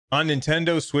On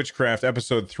Nintendo Switchcraft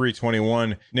episode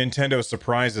 321, Nintendo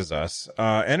surprises us.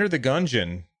 Enter the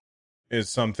Gungeon is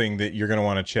something that you're going to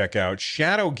want to check out.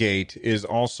 Shadowgate is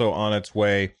also on its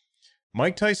way.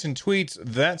 Mike Tyson tweets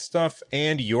that stuff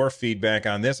and your feedback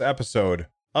on this episode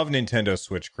of Nintendo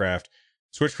Switchcraft.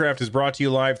 Switchcraft is brought to you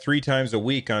live 3 times a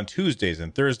week on Tuesdays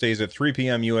and Thursdays at 3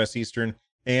 p.m. U.S. Eastern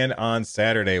and on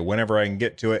Saturday whenever I can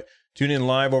get to it. Tune in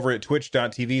live over at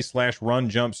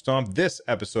twitch.tv/runjumpstomp. This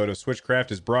episode of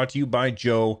Switchcraft is brought to you by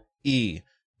Joe E.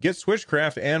 Get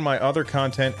Switchcraft and my other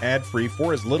content ad-free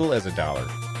for as little as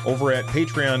 $1 over at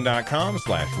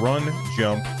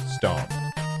patreon.com/runjumpstomp.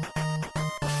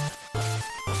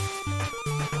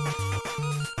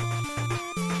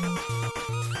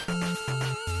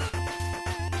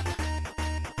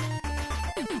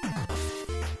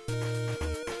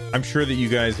 I'm sure that you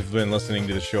guys have been listening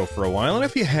to the show for a while, and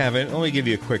if you haven't, let me give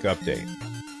you a quick update.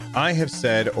 I have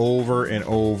said over and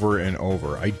over and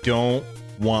over, I don't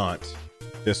want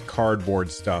this cardboard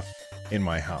stuff in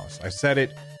my house. I've said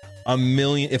it a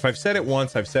million. If I've said it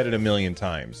once, I've said it a million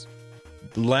times.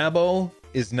 Labo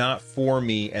is not for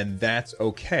me, and that's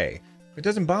okay. It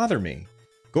doesn't bother me.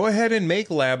 Go ahead and make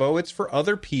Labo. It's for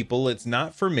other people. It's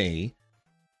not for me.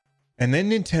 And then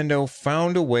Nintendo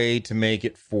found a way to make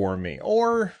it for me,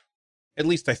 or at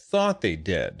least I thought they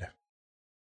did.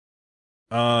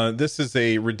 This is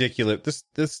a ridiculous.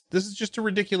 This is just a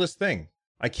ridiculous thing.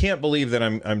 I can't believe that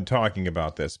I'm talking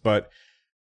about this, but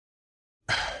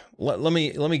let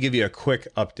me give you a quick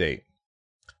update.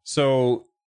 So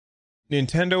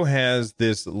Nintendo has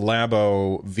this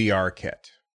Labo VR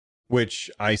kit,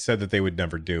 which I said that they would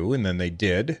never do, and then they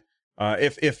did.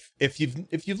 If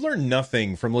you've learned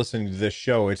nothing from listening to this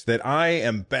show, it's that I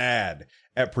am bad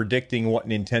at predicting what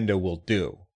Nintendo will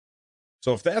do.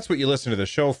 So if that's what you listen to the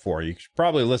show for, you should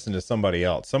probably listen to somebody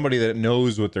else, somebody that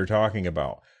knows what they're talking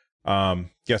about.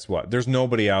 Guess what? There's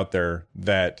nobody out there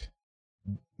that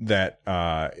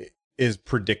is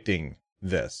predicting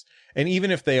this. And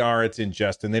even if they are, it's in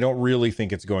jest, and they don't really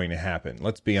think it's going to happen.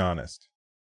 Let's be honest.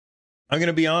 I'm going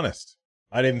to be honest.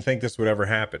 I didn't think this would ever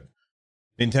happen.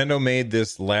 Nintendo made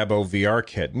this Labo VR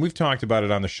kit, and we've talked about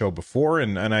it on the show before,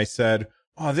 and I said,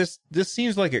 oh, this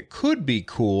seems like it could be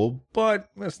cool, but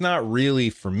it's not really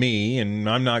for me, and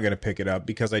I'm not going to pick it up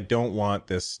because I don't want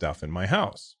this stuff in my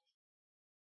house.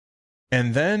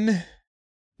 And then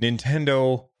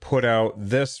Nintendo put out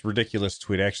this ridiculous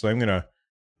tweet. Actually, I'm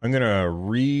gonna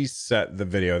reset the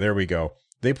video. There we go.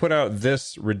 They put out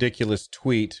this ridiculous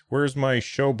tweet. Where's my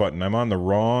show button? I'm on the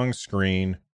wrong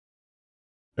screen.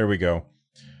 There we go.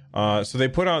 So they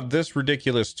put out this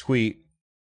ridiculous tweet.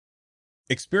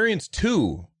 Experience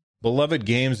 2 beloved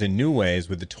games in new ways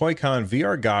with the Toy-Con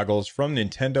VR goggles from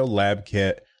Nintendo Lab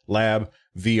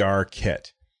VR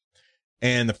Kit.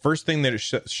 And the first thing that it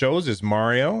shows is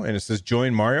Mario, and it says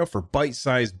join Mario for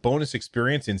bite-sized bonus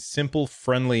experience in simple,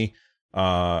 friendly,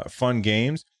 fun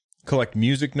games. Collect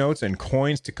music notes and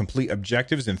coins to complete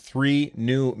objectives in 3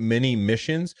 new mini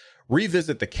missions.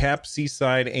 Revisit the Cap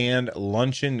Seaside and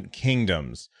Luncheon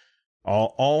Kingdoms,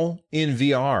 all in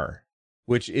VR,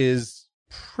 which is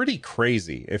pretty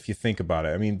crazy if you think about it.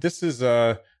 I mean, this is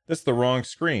the wrong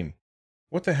screen.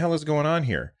 What the hell is going on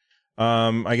here?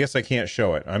 I guess I can't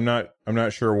show it. I'm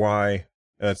not sure why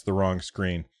that's the wrong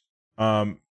screen.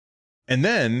 And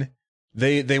then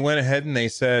they went ahead and they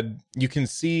said you can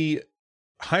see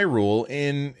Hyrule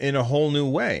in a whole new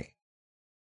way.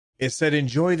 It said,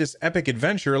 enjoy this epic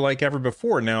adventure like ever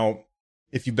before. Now,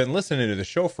 if you've been listening to the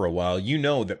show for a while, you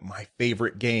know that my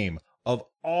favorite game of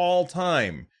all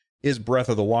time is Breath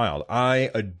of the Wild. I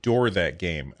adore that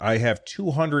game. I have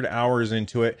 200 hours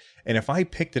into it, and if I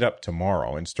picked it up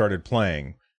tomorrow and started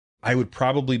playing, I would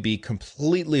probably be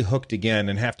completely hooked again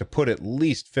and have to put at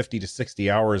least 50 to 60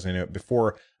 hours in it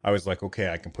before I was like, okay,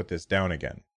 I can put this down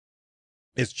again.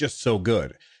 It's just so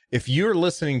good. If you're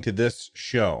listening to this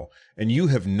show and you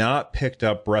have not picked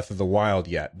up Breath of the Wild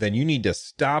yet, then you need to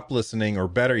stop listening, or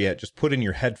better yet, just put in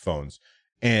your headphones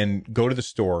and go to the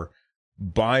store,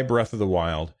 buy Breath of the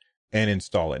Wild, and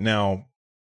install it. Now,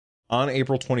 on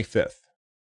April 25th,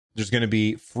 there's going to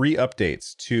be free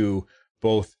updates to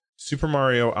both Super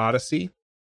Mario Odyssey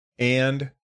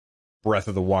and Breath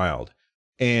of the Wild.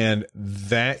 And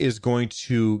that is going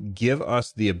to give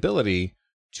us the ability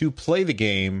to play the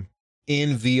game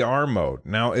in VR mode.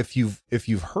 Now, if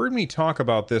you've heard me talk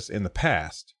about this in the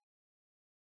past,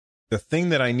 the thing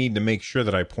that I need to make sure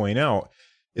that I point out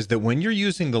is that when you're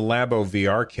using the Labo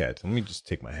VR kit, let me just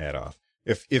take my hat off.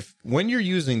 If when you're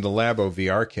using the Labo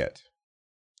VR kit,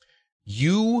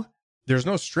 there's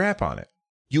no strap on it.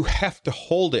 You have to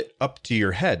hold it up to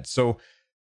your head. So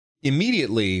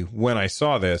immediately when I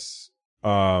saw this,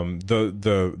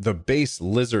 the base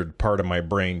lizard part of my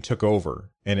brain took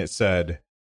over, and it said,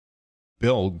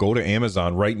 Bill, go to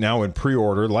Amazon right now and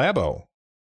pre-order Labo.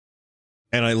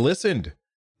 And I listened,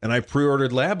 and I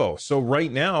pre-ordered Labo. So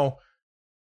right now,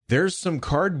 there's some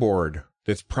cardboard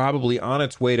that's probably on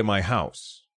its way to my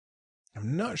house.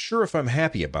 I'm not sure if I'm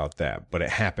happy about that, but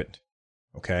it happened.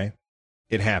 Okay?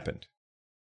 It happened.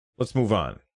 Let's move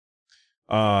on.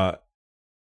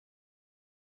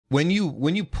 When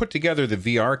you put together the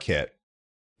VR kit,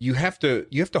 you have to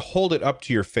hold it up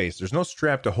to your face. There's no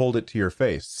strap to hold it to your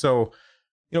face. So,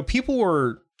 people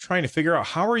were trying to figure out,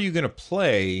 how are you going to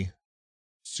play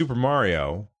Super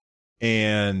Mario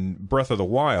and Breath of the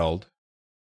Wild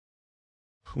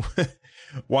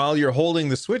while you're holding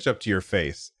the Switch up to your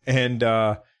face? And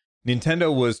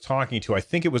Nintendo was talking to, I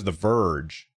think it was The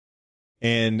Verge,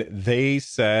 and they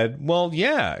said, well,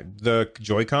 yeah, the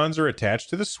Joy-Cons are attached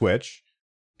to the Switch,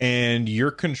 and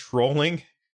you're controlling.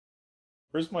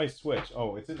 Where's my Switch?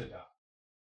 Oh, it's in the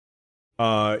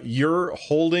dock. You're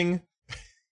holding.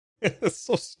 It's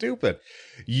so stupid.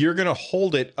 You're gonna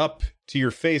hold it up to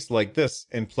your face like this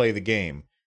and play the game.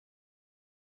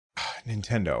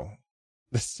 Nintendo,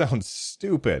 this sounds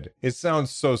stupid. It sounds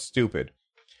so stupid.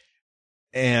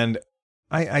 And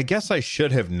I guess I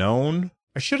should have known.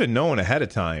 I should have known ahead of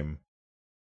time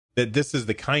that this is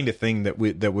the kind of thing that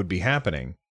would be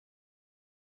happening.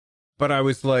 But I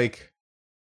was like,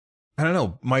 I don't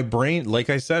know. My brain, like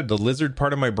I said, the lizard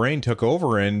part of my brain took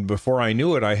over, and before I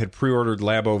knew it, I had pre-ordered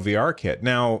Labo VR kit.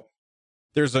 Now,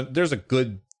 there's a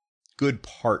good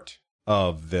part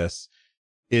of this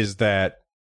is that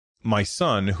my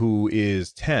son, who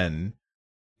is 10,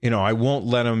 I won't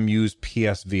let him use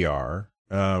PSVR.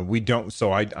 We don't,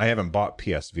 so I haven't bought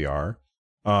PSVR.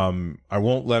 I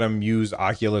won't let him use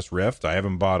Oculus Rift. I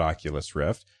haven't bought Oculus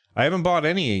Rift. I haven't bought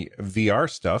any VR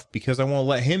stuff because I won't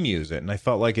let him use it. And I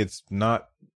felt like it's not,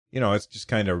 it's just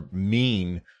kind of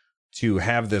mean to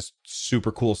have this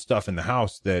super cool stuff in the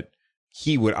house that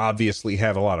he would obviously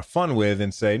have a lot of fun with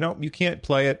and say, no, you can't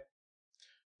play it.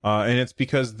 And it's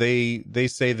because they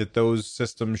say that those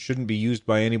systems shouldn't be used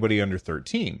by anybody under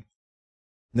 13.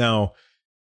 Now,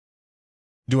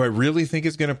 do I really think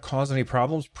it's going to cause any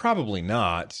problems? Probably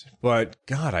not. But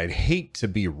God, I'd hate to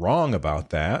be wrong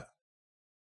about that.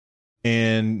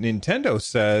 And Nintendo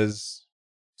says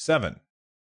 7.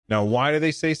 Now, why do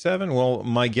they say 7? Well,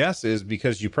 my guess is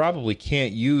because you probably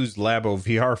can't use Labo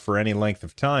VR for any length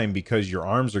of time because your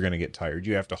arms are going to get tired.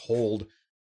 You have to hold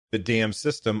the damn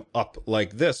system up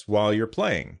like this while you're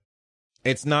playing.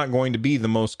 It's not going to be the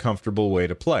most comfortable way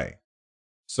to play.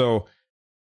 So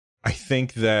I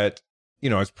think that,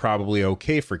 it's probably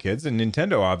okay for kids. And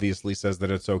Nintendo obviously says that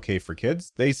it's okay for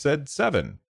kids. They said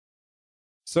 7.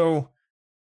 So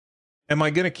am I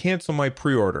going to cancel my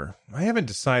pre-order? I haven't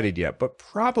decided yet, but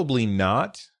probably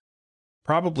not.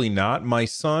 Probably not. My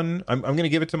son, I'm going to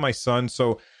give it to my son.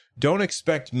 So don't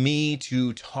expect me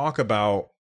to talk about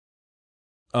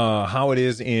how it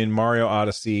is in Mario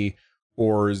Odyssey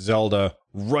or Zelda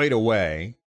right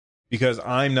away, because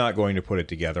I'm not going to put it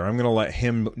together. I'm going to let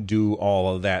him do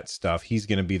all of that stuff. He's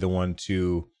going to be the one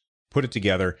to put it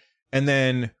together. And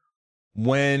then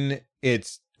when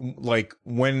it's like,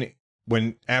 when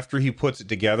after he puts it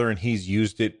together and he's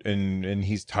used it and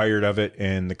he's tired of it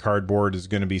and the cardboard is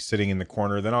going to be sitting in the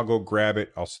corner, then I'll go grab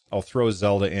it. I'll throw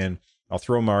Zelda in. I'll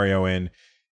throw Mario in,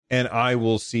 and I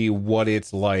will see what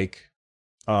it's like.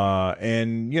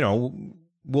 And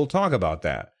we'll talk about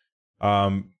that.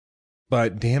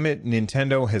 But damn it,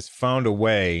 Nintendo has found a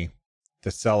way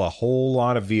to sell a whole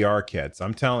lot of VR kits.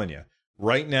 I'm telling you,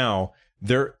 right now,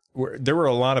 there were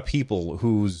a lot of people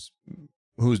whose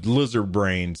lizard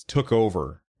brains took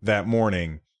over that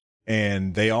morning,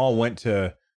 and they all went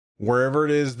to wherever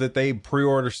it is that they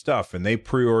pre-order stuff, and they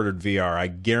pre-ordered VR. I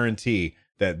guarantee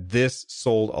that this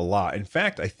sold a lot. In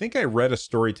fact, I think I read a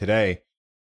story today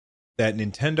that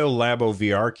Nintendo Labo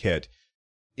VR kit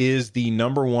is the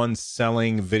number one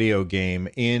selling video game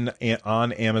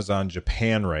on Amazon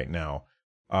Japan right now.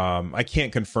 I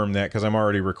can't confirm that because I'm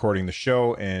already recording the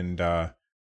show, and I'm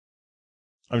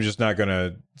just not going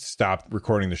to stop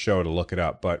recording the show to look it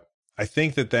up. But I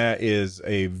think that is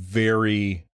a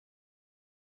very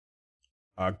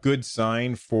good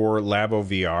sign for Labo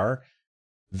VR.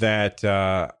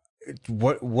 That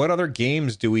what other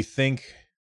games do we think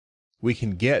we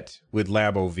can get with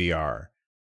Labo VR?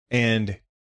 And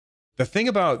the thing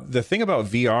about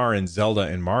VR and Zelda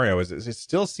and Mario is it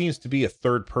still seems to be a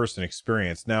third person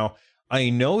experience. Now, I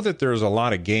know that there's a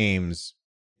lot of games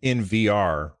in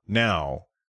VR now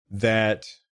that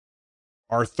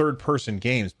are third-person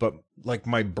games, but like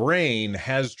my brain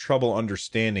has trouble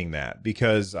understanding that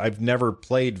because I've never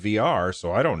played VR,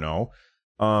 so I don't know.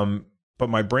 But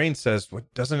my brain says,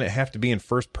 "What, doesn't it have to be in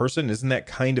first person? Isn't that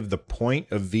kind of the point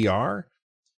of VR?"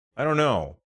 I don't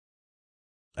know.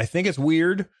 I think it's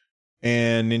weird,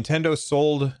 and Nintendo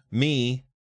sold me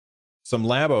some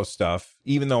Labo stuff,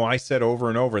 even though I said over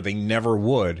and over they never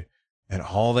would. And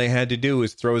all they had to do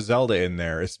is throw Zelda in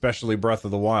there, especially Breath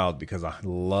of the Wild, because I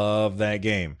love that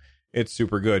game. It's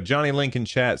super good. Johnny Link in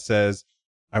chat says,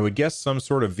 I would guess some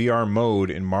sort of VR mode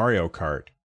in Mario Kart.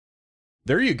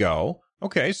 There you go.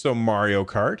 Okay, so Mario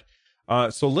Kart.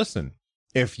 So listen,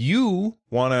 if you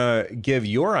want to give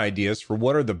your ideas for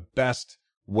what are the best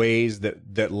ways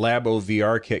that Labo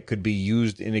VR kit could be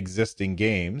used in existing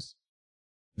games,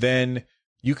 then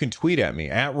you can tweet at me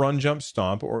at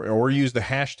RunJumpStomp or use the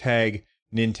hashtag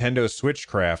Nintendo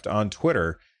Switchcraft on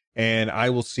Twitter, and I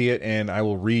will see it and I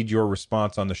will read your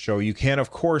response on the show. You can,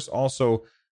 of course, also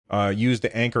use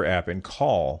the Anchor app and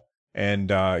call,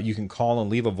 and you can call and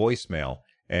leave a voicemail,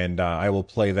 and I will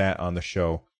play that on the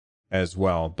show as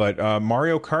well. But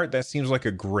Mario Kart, that seems like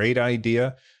a great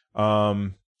idea.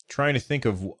 Trying to think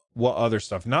of what other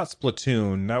stuff. Not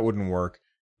Splatoon, that wouldn't work.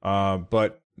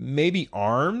 But maybe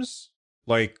ARMS?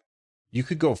 Like, you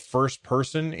could go first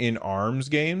person in ARMS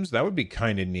games. That would be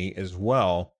kind of neat as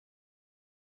well.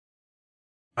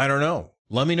 I don't know.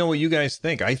 Let me know what you guys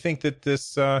think. I think that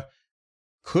this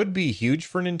could be huge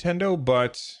for Nintendo,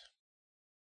 but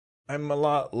I'm a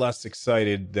lot less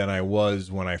excited than I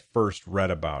was when I first read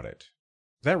about it.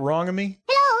 Is that wrong of me?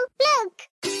 Hello, look!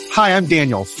 Hi, I'm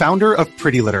Daniel, founder of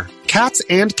Pretty Litter. Cats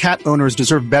and cat owners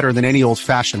deserve better than any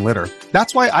old-fashioned litter.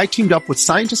 That's why I teamed up with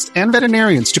scientists and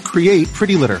veterinarians to create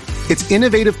Pretty Litter. Its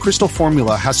innovative crystal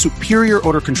formula has superior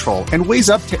odor control and weighs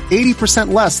up to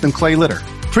 80% less than clay litter.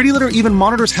 Pretty Litter even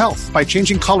monitors health by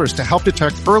changing colors to help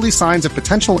detect early signs of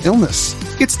potential illness.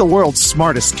 It's the world's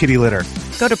smartest kitty litter.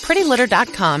 Go to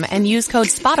prettylitter.com and use code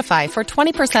SPOTIFY for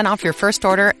 20% off your first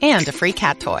order and a free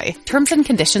cat toy. Terms and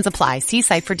conditions apply. See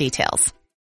site for details.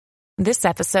 This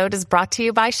episode is brought to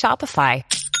you by Shopify.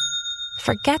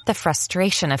 Forget the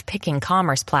frustration of picking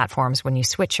commerce platforms when you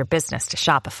switch your business to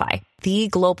Shopify, the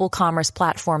global commerce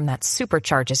platform that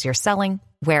supercharges your selling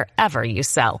wherever you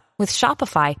sell. With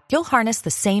Shopify, you'll harness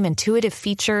the same intuitive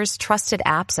features, trusted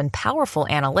apps, and powerful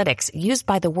analytics used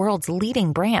by the world's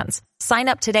leading brands. Sign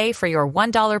up today for your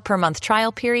 $1 per month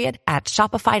trial period at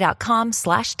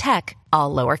shopify.com/tech,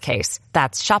 all lowercase.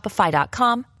 That's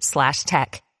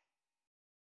shopify.com/tech.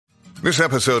 This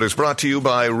episode is brought to you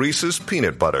by Reese's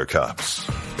Peanut Butter Cups.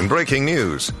 In breaking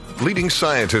news, leading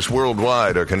scientists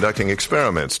worldwide are conducting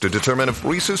experiments to determine if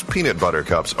Reese's Peanut Butter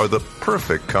Cups are the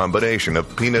perfect combination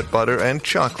of peanut butter and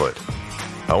chocolate.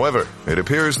 However, it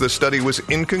appears the study was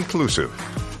inconclusive,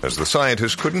 as the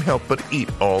scientists couldn't help but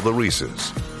eat all the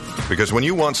Reese's. Because when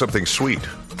you want something sweet,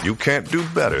 you can't do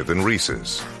better than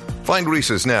Reese's. Find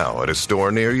Reese's now at a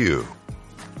store near you.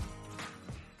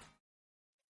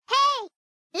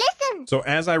 So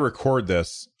as I record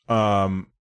this, the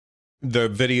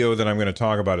video that I'm going to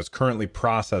talk about is currently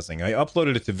processing. I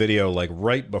uploaded it to video like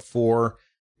right before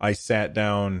I sat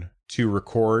down to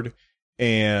record,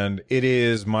 and it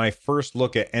is my first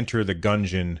look at Enter the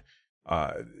Gungeon.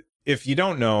 If you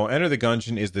don't know, Enter the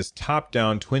Gungeon is this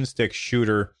top-down twin-stick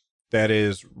shooter that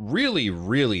is really,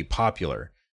 really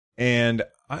popular. And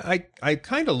I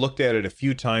kind of looked at it a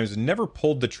few times and never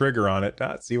pulled the trigger on it.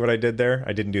 See what I did there?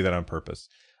 I didn't do that on purpose.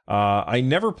 I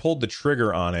never pulled the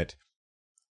trigger on it,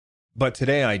 but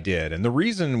today I did. And the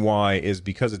reason why is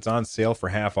because it's on sale for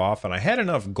half off, and I had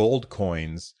enough gold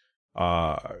coins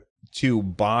to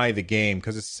buy the game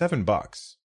because it's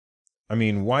 $7. I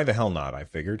mean, why the hell not? I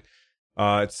figured.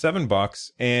 It's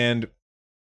 $7, and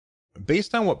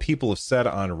based on what people have said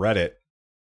on Reddit,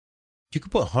 you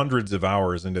could put hundreds of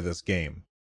hours into this game.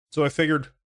 So I figured,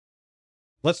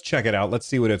 let's check it out. Let's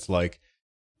see what it's like.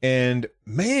 And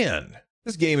man,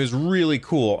 this game is really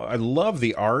cool. I love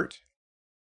the art.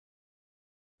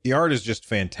 The art is just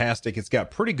fantastic. It's got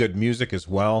pretty good music as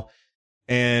well.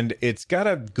 And it's got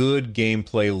a good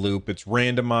gameplay loop. It's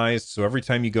randomized, so every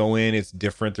time you go in, it's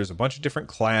different. There's a bunch of different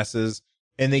classes,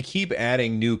 and they keep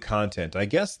adding new content. I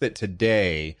guess that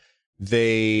today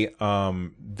they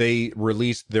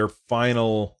released their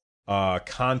final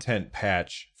content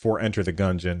patch for Enter the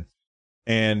Gungeon.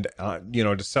 And,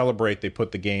 to celebrate, they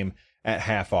put the game at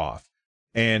half off.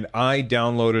 And I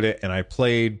downloaded it and I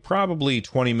played probably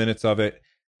 20 minutes of it,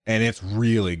 and it's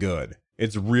really good.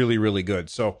 It's really, really good.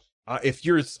 So if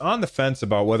you're on the fence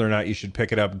about whether or not you should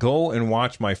pick it up, go and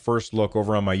watch my first look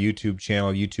over on my YouTube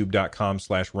channel,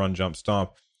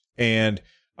 youtube.com/runjumpstomp, and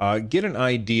get an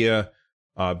idea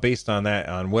based on that,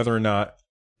 on whether or not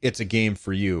it's a game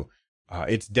for you.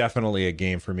 It's definitely a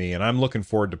game for me, and I'm looking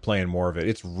forward to playing more of it.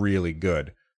 It's really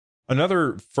good.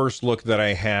 Another first look that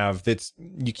I have that's,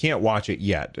 you can't watch it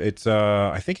yet. It's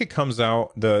I think it comes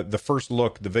out, the first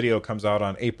look, the video comes out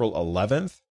on April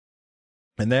 11th,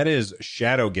 and that is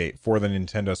Shadowgate for the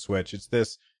Nintendo Switch. It's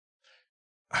this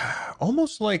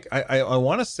almost like I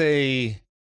want to say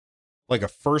like a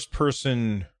first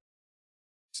person,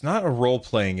 it's not a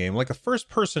role-playing game, like a first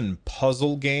person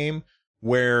puzzle game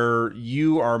where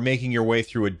you are making your way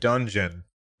through a dungeon.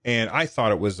 And I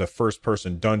thought it was a first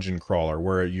person dungeon crawler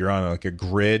where you're on like a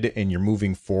grid and you're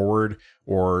moving forward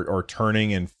or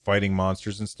turning and fighting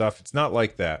monsters and stuff. It's not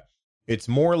like that. It's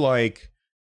more like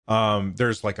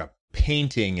there's like a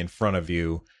painting in front of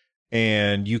you,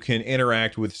 and you can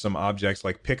interact with some objects,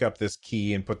 like pick up this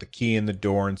key and put the key in the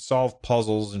door and solve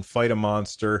puzzles and fight a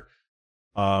monster.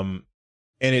 And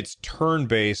it's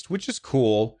turn-based, which is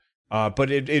cool. But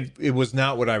it was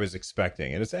not what I was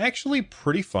expecting. And it's actually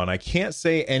pretty fun. I can't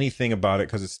say anything about it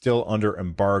because it's still under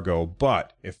embargo.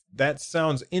 But if that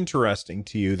sounds interesting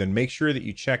to you, then make sure that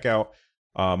you check out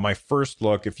my first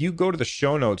look. If you go to the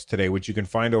show notes today, which you can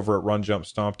find over at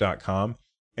runjumpstomp.com,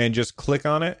 and just click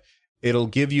on it, it'll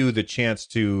give you the chance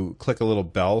to click a little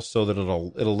bell so that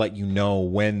it'll let you know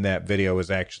when that video is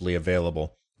actually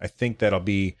available. I think that'll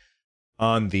be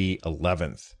on the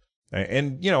 11th.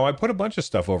 And, you know, I put a bunch of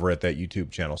stuff over at that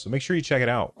YouTube channel, so make sure you check it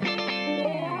out.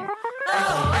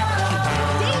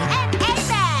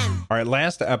 All right,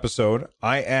 last episode,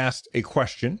 I asked a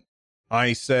question.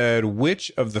 I said,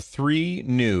 which of the 3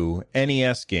 new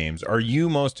NES games are you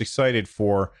most excited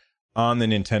for on the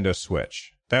Nintendo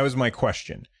Switch? That was my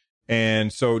question.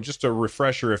 And so just a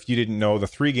refresher, if you didn't know, the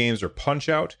 3 games are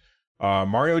Punch-Out!,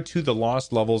 Mario 2 The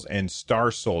Lost Levels, and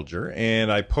Star Soldier.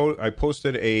 And I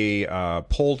posted a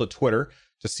poll to Twitter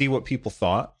to see what people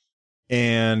thought.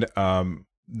 And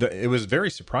it was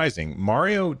very surprising.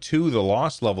 Mario 2 The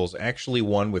Lost Levels actually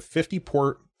won with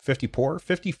 54%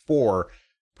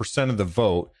 of the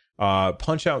vote.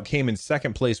 Punch-Out! Came in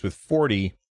second place with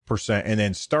 40%. And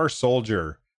then Star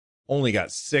Soldier only got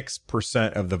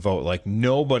 6% of the vote. Like,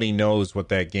 nobody knows what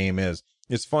that game is.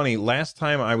 It's funny. Last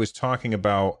time I was talking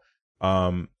about,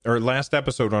 or last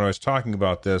episode when I was talking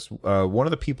about this, one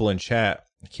of the people in chat,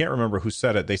 I can't remember who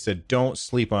said it, they said, don't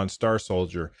sleep on Star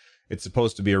Soldier. It's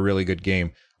supposed to be a really good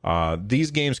game.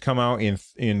 These games come out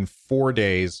in 4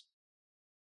 days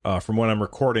from when I'm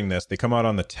recording this. They come out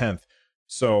on the 10th.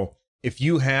 So if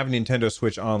you have Nintendo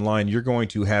Switch Online, you're going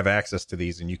to have access to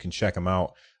these and you can check them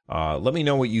out. Let me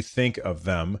know what you think of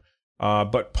them.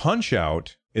 But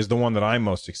Punch-Out! Is the one that I'm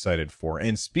most excited for.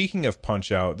 And speaking of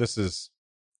Punch-Out!, this is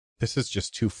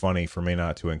just too funny for me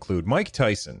not to include Mike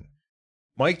Tyson.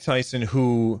 Mike Tyson,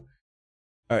 who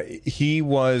he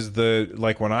was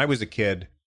like when I was a kid,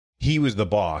 he was the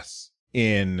boss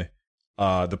in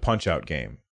the Punch-Out!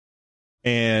 Game.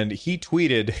 And he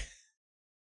tweeted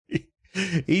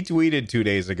he tweeted 2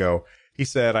 days ago. He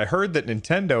said, I heard that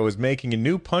Nintendo is making a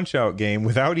new Punch-Out! Game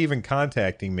without even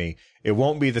contacting me. It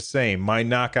won't be the same. My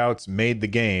knockouts made the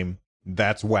game.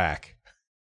 That's whack.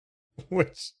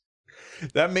 Which,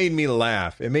 that made me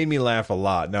laugh. It made me laugh a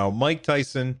lot. Now, Mike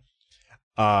Tyson,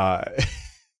 I've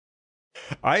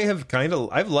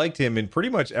liked him in pretty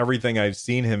much everything I've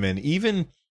seen him in. Even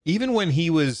when he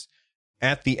was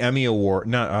at the Emmy Award,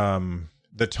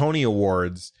 the Tony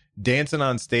Awards, dancing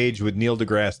on stage with Neil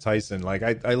deGrasse Tyson. Like,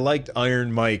 I liked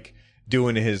Iron Mike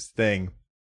doing his thing,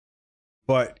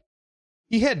 but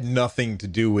he had nothing to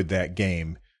do with that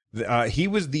game. He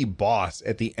was the boss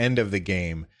at the end of the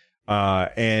game,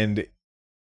 and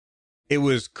it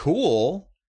was cool,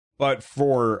 but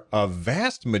for a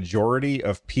vast majority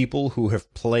of people who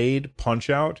have played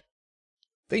Punch-Out!,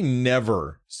 they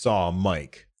never saw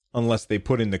Mike unless they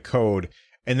put in the code,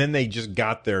 and then they just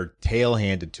got their tail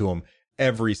handed to them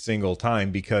every single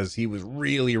time because he was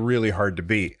really, really hard to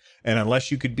beat. And unless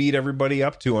you could beat everybody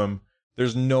up to him,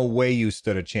 there's no way you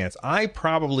stood a chance. I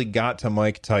probably got to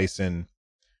Mike Tyson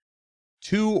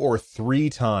 2 or 3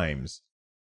 times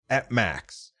at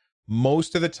max.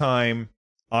 Most of the time,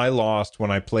 I lost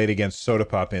when I played against Soda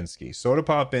Popinski. Soda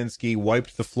Popinski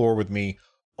wiped the floor with me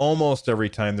almost every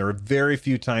time. There were very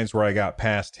few times where I got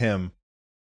past him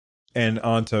and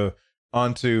onto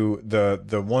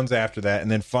the ones after that,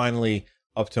 and then finally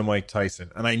up to Mike Tyson.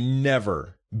 And I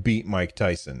never beat Mike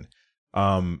Tyson.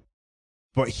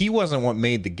 But he wasn't what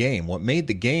made the game. What made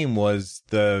the game was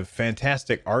the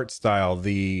fantastic art style,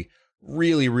 the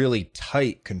really, really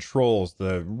tight controls,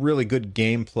 the really good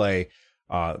gameplay,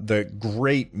 the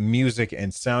great music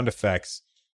and sound effects.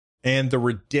 and the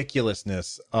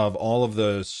ridiculousness of all of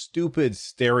the stupid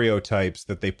stereotypes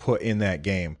that they put in that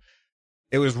game.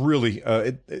 It was really,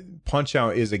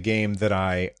 Punch-Out is a game that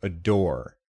I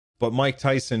adore, but Mike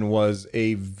Tyson was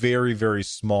a very, very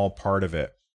small part of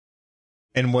it.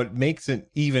 And what makes it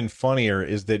even funnier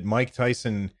is that Mike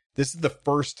Tyson, this is the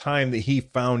first time that he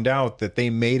found out that they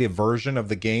made a version of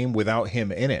the game without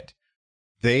him in it.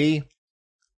 They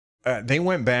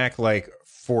went back like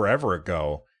forever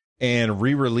ago and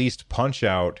re-released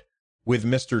Punch-Out with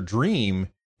Mr. Dream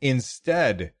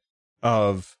instead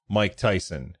of Mike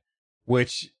Tyson,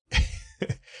 which,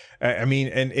 I mean,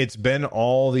 and it's been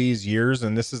all these years,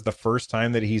 and this is the first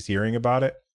time that he's hearing about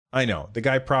it. I know the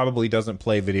guy probably doesn't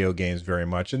play video games very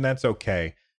much, and that's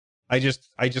okay. I just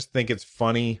think it's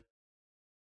funny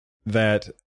that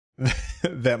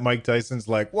that Mike Tyson's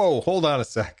like, whoa, hold on a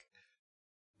sec.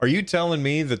 Are you telling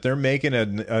me that they're making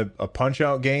a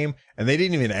Punch-Out game and they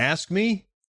didn't even ask me?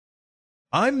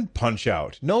 I'm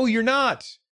Punch-Out. No, you're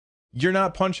not. You're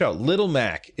not Punch-Out. Little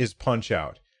Mac is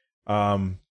Punch-Out.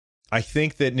 I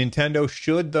think that Nintendo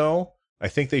should, though. I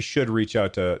think they should reach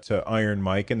out to Iron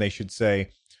Mike and they should say,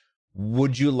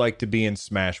 would you like to be in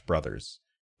Smash Brothers?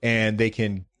 And they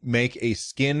can make a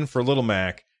skin for Little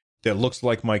Mac that looks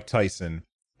like Mike Tyson.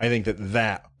 I think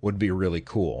that would be really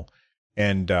cool.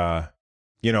 And,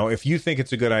 if you think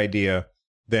it's a good idea,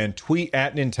 then tweet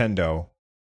at Nintendo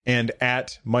and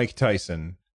at Mike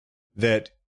Tyson that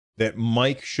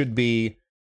Mike should be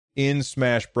in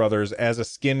Smash Brothers as a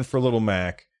skin for Little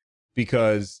Mac,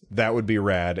 because that would be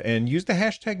rad. And use the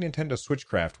hashtag Nintendo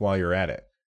Switchcraft while you're at it.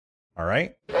 All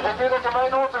right?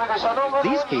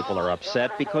 These people are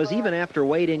upset because even after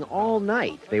waiting all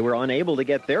night, they were unable to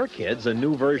get their kids a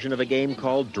new version of a game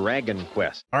called Dragon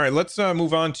Quest. All right, let's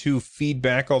move on to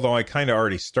feedback, although I kind of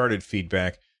already started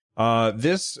feedback.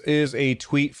 This is a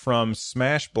tweet from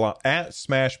at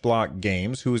Smashblock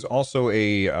Games, who is also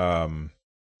a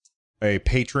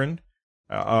patron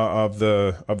of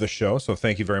the show. So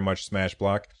thank you very much,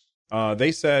 Smashblock.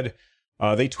 They said,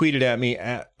 they tweeted at me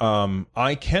at,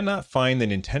 I cannot find the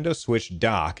Nintendo Switch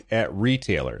dock at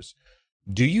retailers.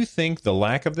 Do you think the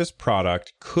lack of this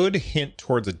product could hint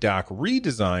towards a dock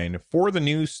redesign for the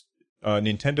new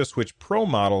Nintendo Switch Pro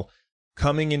model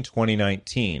coming in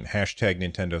 2019? Hashtag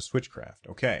Nintendo Switchcraft.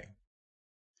 Okay.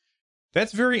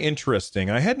 That's very interesting.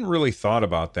 I hadn't really thought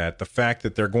about that. The fact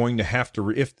that they're going to have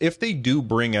to, if they do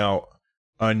bring out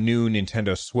a new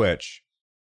Nintendo Switch,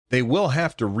 they will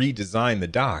have to redesign the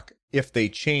dock if they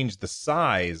change the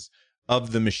size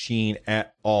of the machine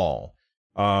at all.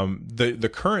 The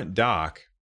current dock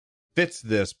fits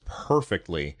this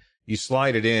perfectly. You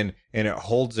slide it in and it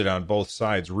holds it on both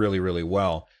sides really, really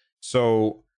well.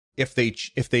 So if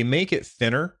they make it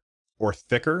thinner or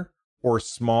thicker or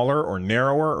smaller or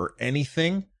narrower or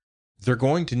anything, they're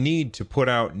going to need to put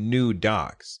out new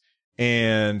docks.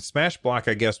 And Smashblock,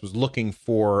 I guess, was looking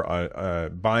for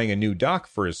buying a new dock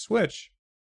for his Switch,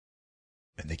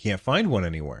 and they can't find one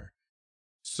anywhere.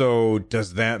 So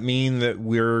does that mean that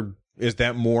is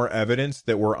that more evidence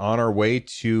that we're on our way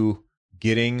to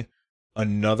getting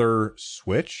another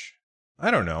Switch? I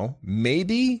don't know.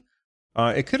 Maybe.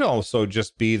 It could also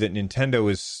just be that Nintendo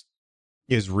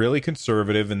is really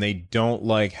conservative and they don't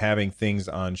like having things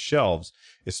on shelves,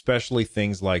 especially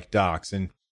things like docks. And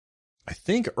I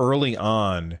think early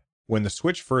on, when the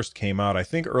Switch first came out,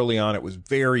 it was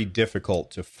very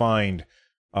difficult to find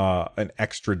an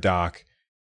extra dock,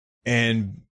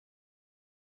 and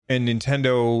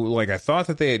Nintendo, like, I thought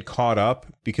that they had caught up,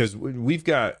 because we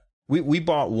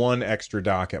bought one extra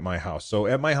dock at my house. So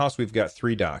at my house, we've got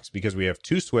 3 docks because we have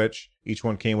 2 Switch, each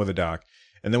one came with a dock,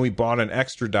 and then we bought an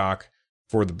extra dock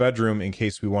for the bedroom in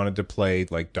case we wanted to play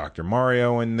like Dr.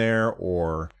 Mario in there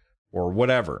or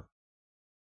whatever,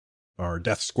 or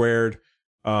Death Squared.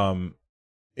 Sometimes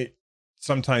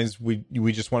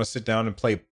we just want to sit down and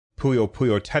play Puyo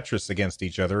Puyo Tetris against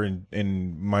each other,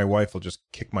 and my wife will just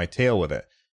kick my tail with it.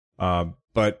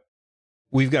 But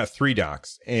we've got 3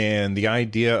 docks, and the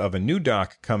idea of a new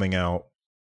dock coming out,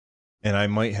 and I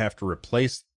might have to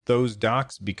replace those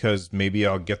docks because maybe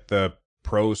I'll get the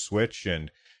Pro Switch and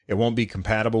it won't be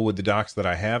compatible with the docks that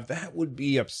I have. That would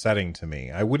be upsetting to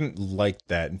me. I wouldn't like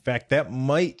that. In fact, that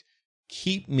might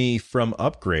keep me from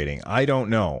upgrading. I don't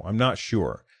know. I'm not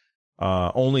sure.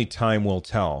 Only time will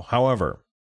tell. However,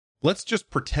 let's just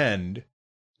pretend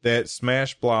that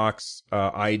Smashblock's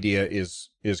idea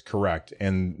is correct,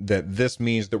 and that this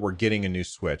means that we're getting a new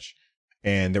Switch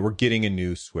and that we're getting a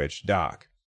new Switch dock.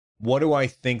 What do I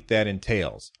think that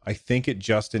entails? I think it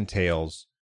just entails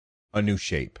a new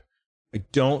shape. I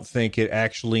don't think it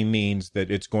actually means that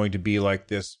it's going to be like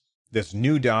this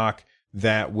new dock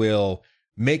that will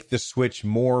make the Switch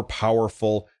more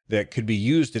powerful, that could be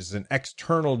used as an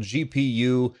external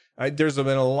GPU. There's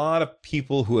been a lot of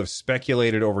people who have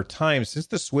speculated over time, since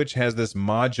the Switch has this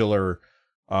modular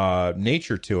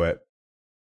nature to it,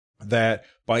 that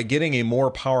by getting a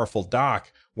more powerful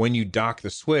dock, when you dock the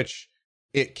Switch,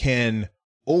 it can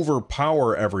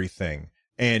overpower everything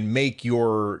and make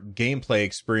your gameplay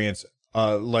experience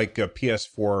like a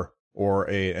PS4 or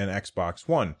an Xbox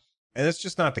One. And that's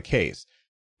just not the case.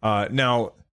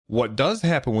 Now, what does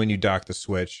happen when you dock the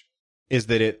Switch is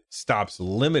that it stops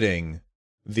limiting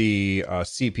the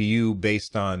CPU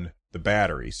based on the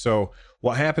battery. So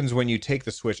what happens when you take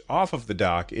the Switch off of the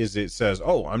dock is it says,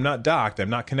 oh, I'm not docked, I'm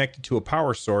not connected to a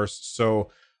power source, so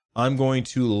I'm going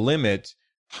to limit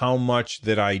how much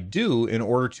that I do in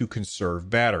order to conserve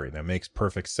battery. That makes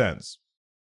perfect sense.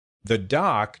 The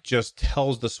dock just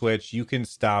tells the Switch you can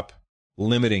stop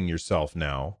limiting yourself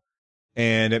now,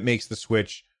 and it makes the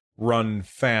Switch run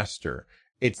faster.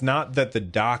 It's not that the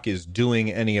dock is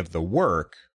doing any of the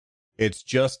work. It's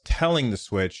just telling the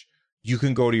Switch you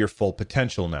can go to your full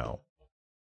potential now.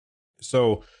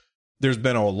 So there's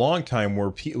been a long time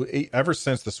where ever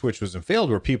since the Switch was unveiled,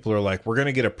 where people are like, we're going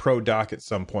to get a pro dock at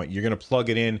some point. You're going to plug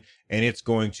it in and it's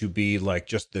going to be like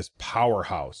just this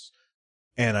powerhouse.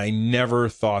 And I never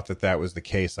thought that that was the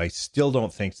case. I still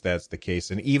don't think that's the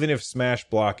case. And even if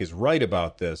Smashblock is right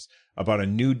about this, about a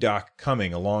new dock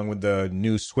coming along with the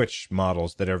new Switch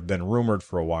models that have been rumored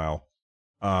for a while,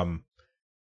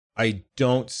 I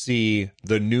don't see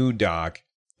the new dock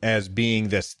as being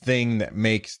this thing that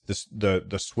makes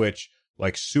the Switch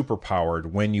like super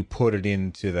powered when you put it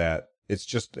into that. It's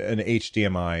just an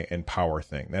HDMI and power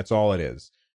thing. That's all it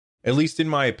is. At least in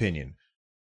my opinion.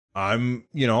 I'm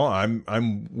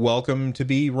welcome to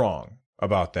be wrong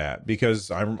about that,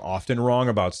 because I'm often wrong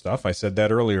about stuff. I said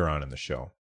that earlier on in the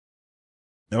show.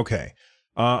 Okay.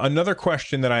 Another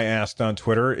question that I asked on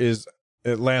Twitter is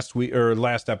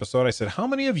last episode, I said, how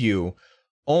many of you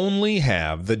only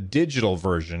have the digital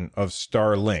version of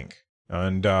Starlink?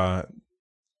 And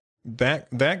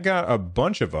that got a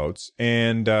bunch of votes,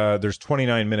 and there's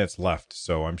 29 minutes left.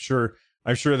 So I'm sure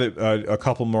that a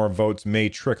couple more votes may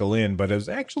trickle in, but it was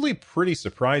actually pretty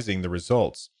surprising, the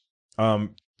results.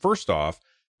 First off,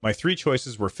 my three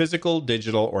choices were physical,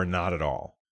 digital, or not at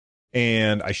all.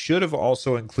 And I should have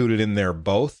also included in there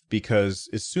both, because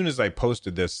as soon as I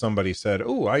posted this, somebody said,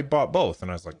 oh, I bought both.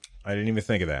 And I was like, I didn't even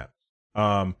think of that.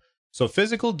 So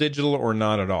physical, digital, or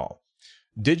not at all.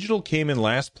 Digital came in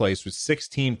last place with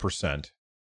 16%.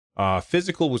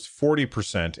 Physical was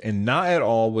 40%, and not at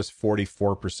all was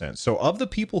 44%. So of the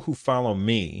people who follow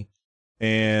me,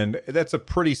 and that's a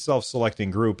pretty self-selecting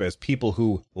group as people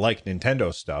who like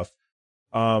Nintendo stuff,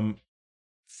 44%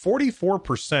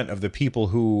 of the people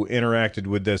who interacted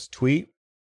with this tweet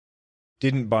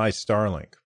didn't buy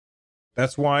Starlink.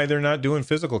 That's why they're not doing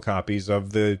physical copies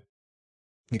of the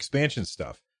expansion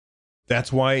stuff.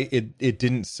 That's why it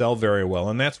didn't sell very well,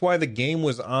 and that's why the game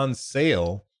was on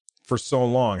sale for so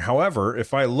long. However,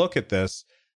 if I look at this,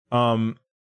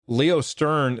 Leo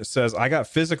Stern says, I got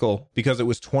physical because it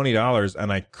was $20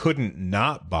 and I couldn't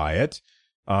not buy it.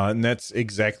 And that's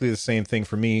exactly the same thing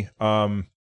for me.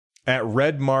 At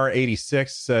Redmar86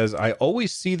 says, I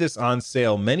always see this on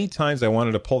sale. Many times I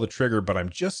wanted to pull the trigger, but I'm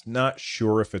just not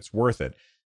sure if it's worth it.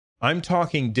 I'm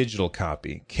talking digital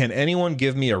copy. Can anyone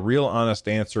give me a real honest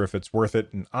answer if it's worth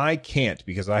it? And I can't,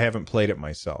 because I haven't played it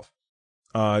myself.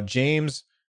 James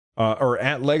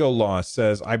at Lego Law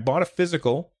says, I bought a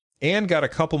physical and got a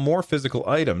couple more physical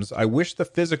items. I wish the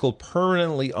physical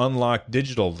permanently unlocked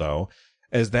digital, though,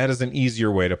 as that is an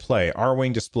easier way to play.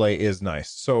 R-Wing display is nice.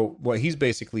 So what he's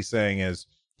basically saying is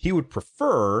he would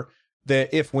prefer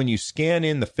that if when you scan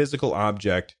in the physical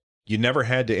object, you never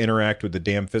had to interact with the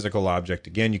damn physical object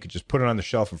again. You could just put it on the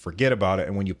shelf and forget about it.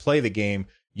 And when you play the game,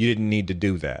 you didn't need to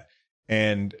do that.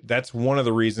 And that's one of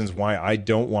the reasons why I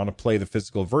don't want to play the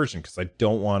physical version, because I'm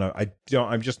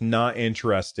just not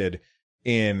interested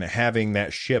in having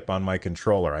that ship on my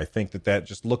controller. I think that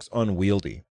just looks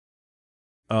unwieldy.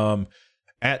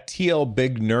 At TL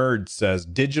Big Nerd says,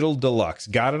 Digital Deluxe.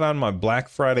 Got it on my Black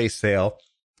Friday sale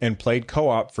and played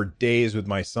co-op for days with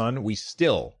my son. We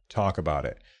still talk about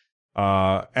it.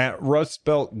 At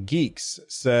Rustbelt Geeks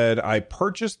said, I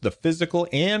purchased the physical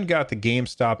and got the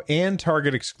GameStop and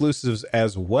Target exclusives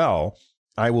as well.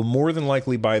 I will more than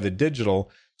likely buy the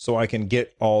digital so I can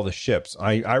get all the ships.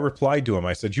 I replied to him.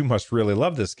 I said, you must really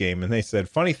love this game. And they said,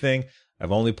 funny thing,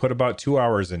 I've only put about 2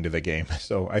 hours into the game.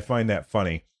 So I find that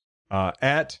funny.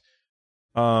 At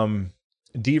Divertito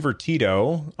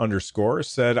 _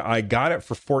 said, I got it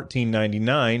for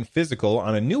 $14.99 physical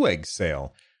on a Newegg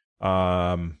sale.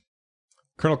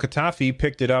 Colonel Katafi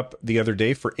picked it up the other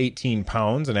day for 18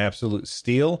 pounds, an absolute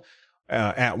steal.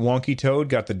 At Wonky Toad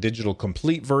got the digital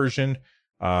complete version.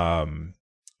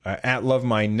 At Love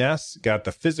My Ness got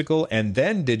the physical and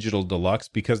then digital deluxe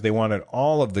because they wanted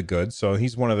all of the goods. So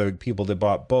he's one of the people that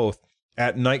bought both.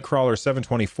 At Nightcrawler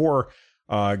 724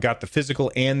 got the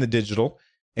physical and the digital.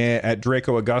 And at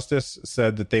Draco Augustus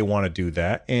said that they want to do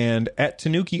that. And at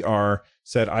Tanuki R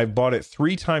said, I've bought it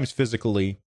 3 times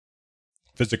physically.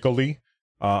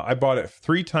 I bought it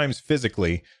 3 times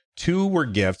physically. 2 were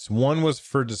gifts. 1 was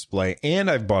for display, and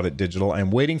I've bought it digital.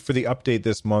 I'm waiting for the update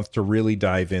this month to really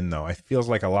dive in, though. It feels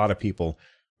like a lot of people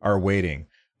are waiting.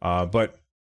 But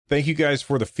thank you guys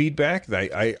for the feedback.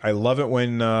 I love it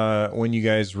when you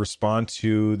guys respond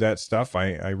to that stuff.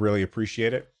 I really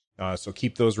appreciate it. So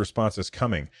keep those responses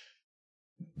coming.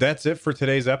 That's it for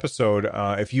today's episode.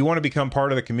 If you want to become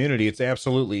part of the community, it's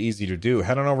absolutely easy to do.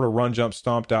 Head on over to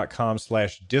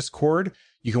runjumpstomp.com/discord.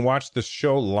 You can watch the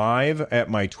show live at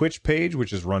my Twitch page,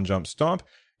 which is Run Jump Stomp.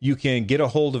 You can get a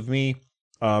hold of me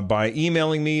by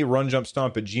emailing me,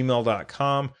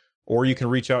 runjumpstomp@gmail.com, or you can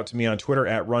reach out to me on Twitter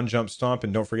at runjumpstomp,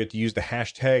 and don't forget to use the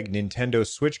hashtag Nintendo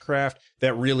Switchcraft.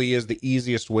 That really is the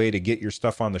easiest way to get your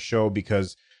stuff on the show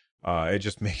because it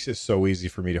just makes it so easy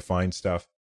for me to find stuff.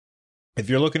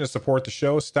 If you're looking to support the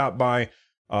show, stop by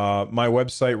my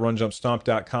website,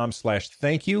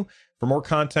 runjumpstomp.com/thank-you. For more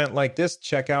content like this,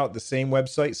 check out the same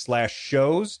website,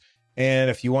 /shows.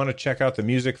 And if you want to check out the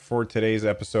music for today's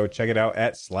episode, check it out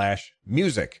at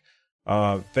 /music.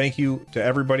 Thank you to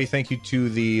everybody. Thank you to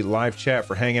the live chat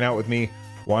for hanging out with me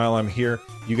while I'm here.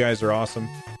 You guys are awesome.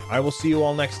 I will see you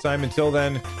all next time. Until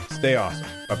then, stay awesome.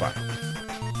 Bye-bye.